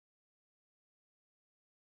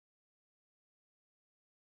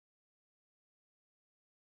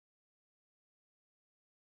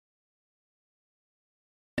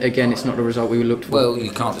Again, it's not the result we looked for. Well,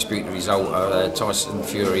 you can't dispute the result. Tyson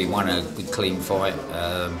Fury won a good clean fight.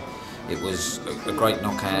 It was a great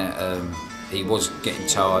knockout. He was getting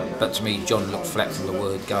tired, but to me, John looked flat from the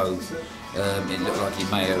word go. It looked like he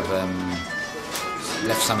may have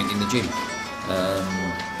left something in the gym.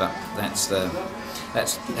 But that's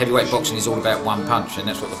heavyweight boxing is all about one punch, and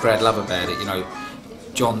that's what the crowd love about it. You know,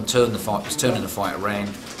 John was turning the fight around,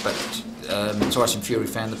 but Tyson Fury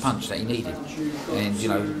found the punch that he needed, and you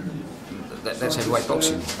know that's heavyweight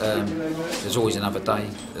boxing. There's always another day.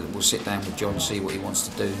 We'll sit down with John, see what he wants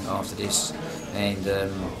to do after this, and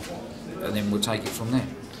then we'll take it from there.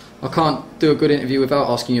 I can't do a good interview without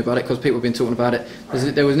asking you about it because people have been talking about it.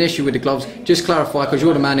 There was an issue with the gloves. Just clarify, because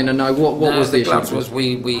you're the man in the know. What was the issue? Gloves was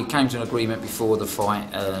we came to an agreement before the fight.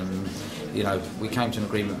 You know, we came to an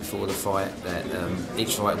agreement before the fight that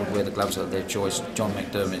each fighter would wear the gloves of their choice. John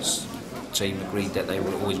McDermott's team agreed that they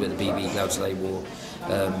would always wear the BB gloves they wore.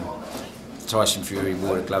 Tyson Fury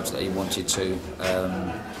wore the gloves that he wanted to.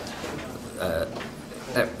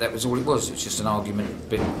 That was all it was. It was just an argument.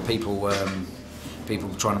 People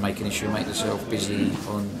trying to make an issue, make themselves busy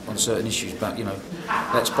on certain issues. But you know,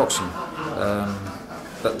 that's boxing.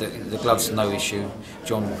 But the gloves, no issue.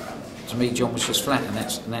 To me, John was just flat, and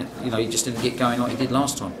that you know, he just didn't get going like he did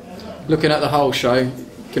last time. Looking at the whole show,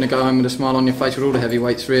 going to go home with a smile on your face with all the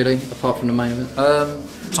heavyweights, really, apart from the main event?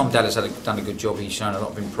 Tom Dallas done a good job. He's shown a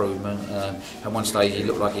lot of improvement. At one stage, he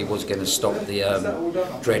looked like he was going to stop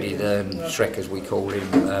the dreaded Shrek, as we call him,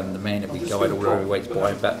 the man that we guide all the heavyweights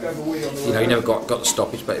by. But you know, he never got the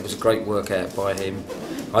stoppage. But it was a great workout by him.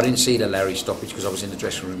 I didn't see the Larry stoppage because I was in the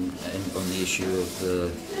dressing room on the issue of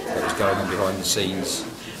what was going on behind the scenes.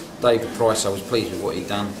 David Price, I was pleased with what he'd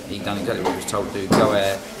done. He'd done exactly what he was told to do. Go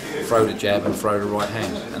out, throw the jab and throw the right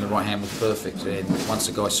hand. And the right hand was perfect. And once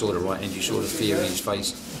the guy saw the right hand, you saw the fear in his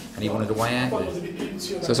face and he wanted a way out of it.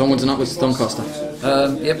 So it's onwards and upwards to Doncaster?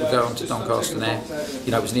 Yep, we'll go on to Doncaster now.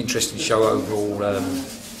 You know, it was an interesting show overall.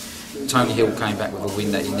 Tony Hill came back with a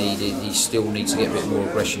win that he needed. He still needs to get a bit more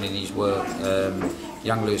aggression in his work.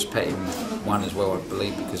 Young Lewis Pettin won as well, I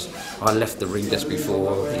believe, because I left the ring just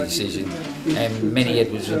before the decision, and Manny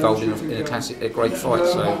Edwards was involved in a great fight.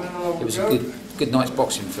 So it was a good night's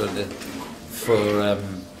boxing for the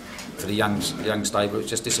young stable. It was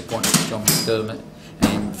just disappointing for John McDermott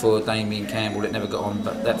and for Damien Campbell. It never got on,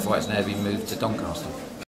 but that fight's now been moved to Doncaster.